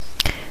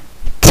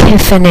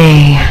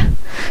Tiffany,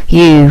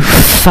 you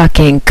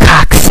fucking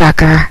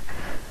cocksucker.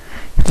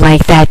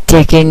 Like that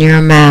dick in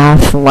your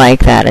mouth,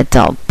 like that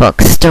adult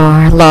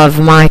bookstore.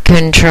 Love my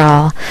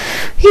control.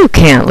 You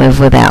can't live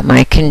without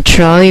my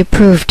control. You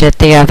proved it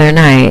the other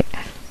night.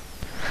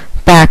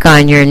 Back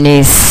on your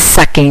knees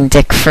sucking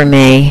dick for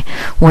me,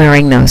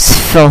 wearing those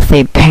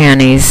filthy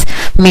panties,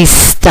 me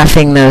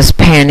stuffing those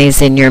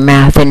panties in your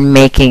mouth and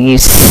making you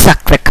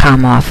suck the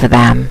cum off of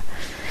them.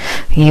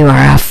 You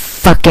are a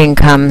fucking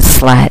cum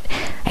slut.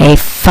 A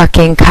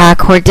fucking cock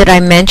whore. Did I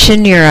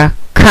mention you're a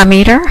cum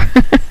eater?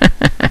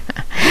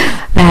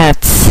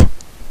 That's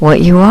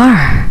what you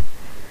are.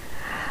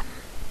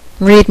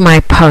 Read my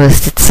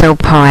post. It's so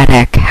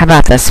poetic. How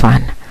about this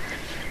one?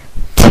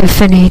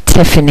 Tiffany,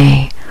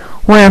 Tiffany,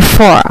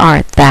 wherefore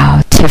art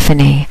thou,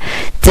 Tiffany?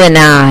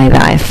 Deny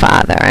thy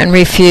father and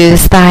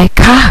refuse thy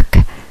cock.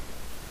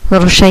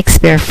 Little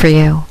Shakespeare for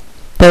you.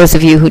 Those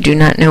of you who do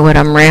not know what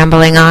I'm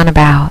rambling on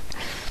about.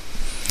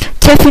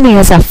 Tiffany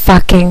is a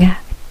fucking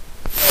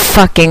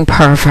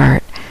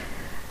pervert.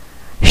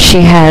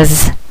 She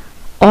has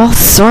all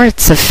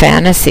sorts of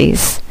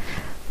fantasies.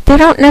 They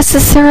don't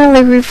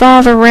necessarily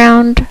revolve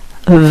around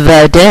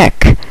the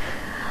dick.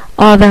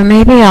 Although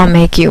maybe I'll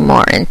make you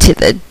more into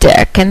the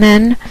dick, and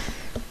then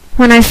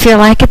when I feel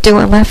like it, do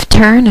a left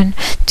turn and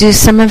do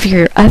some of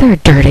your other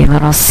dirty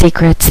little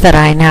secrets that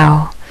I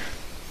know.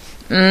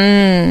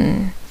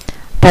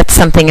 That's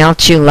something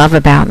else you love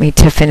about me,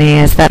 Tiffany,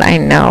 is that I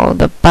know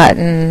the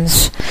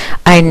buttons.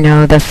 I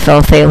know the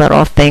filthy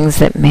little things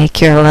that make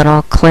your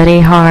little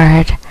clitty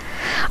hard.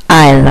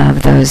 I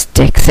love those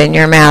dicks in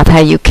your mouth,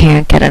 how you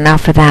can't get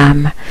enough of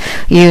them.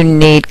 You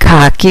need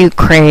cock, you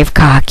crave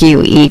cock,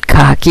 you eat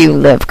cock, you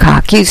live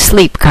cock, you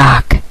sleep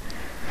cock.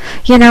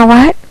 You know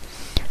what?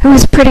 It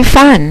was pretty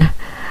fun.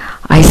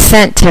 I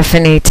sent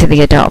Tiffany to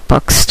the adult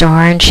bookstore,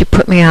 and she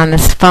put me on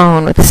this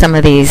phone with some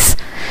of these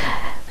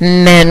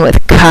men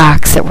with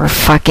cocks that were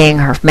fucking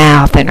her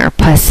mouth and her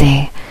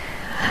pussy.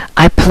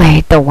 I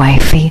played the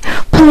wifey.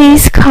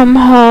 Please come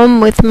home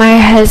with my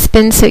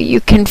husband so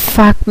you can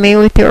fuck me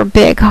with your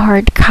big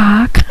hard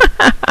cock.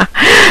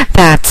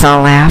 That's a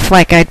laugh,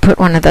 like I'd put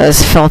one of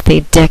those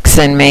filthy dicks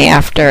in me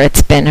after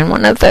it's been in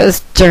one of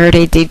those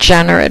dirty,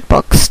 degenerate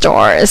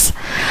bookstores.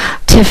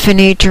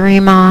 Tiffany,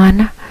 dream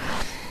on.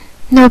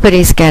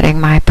 Nobody's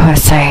getting my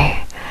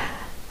pussy.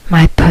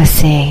 My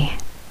pussy.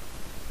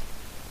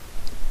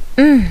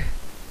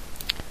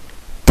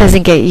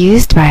 Doesn't get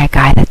used by a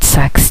guy that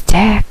sucks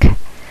dick.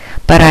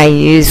 But I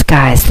use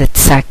guys that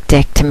suck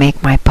dick to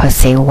make my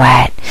pussy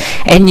wet.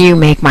 And you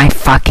make my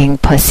fucking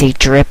pussy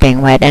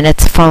dripping wet. And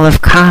it's full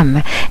of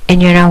cum.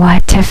 And you know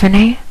what,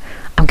 Tiffany?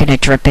 I'm gonna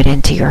drip it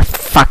into your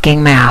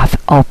fucking mouth.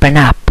 Open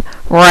up.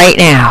 Right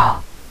now.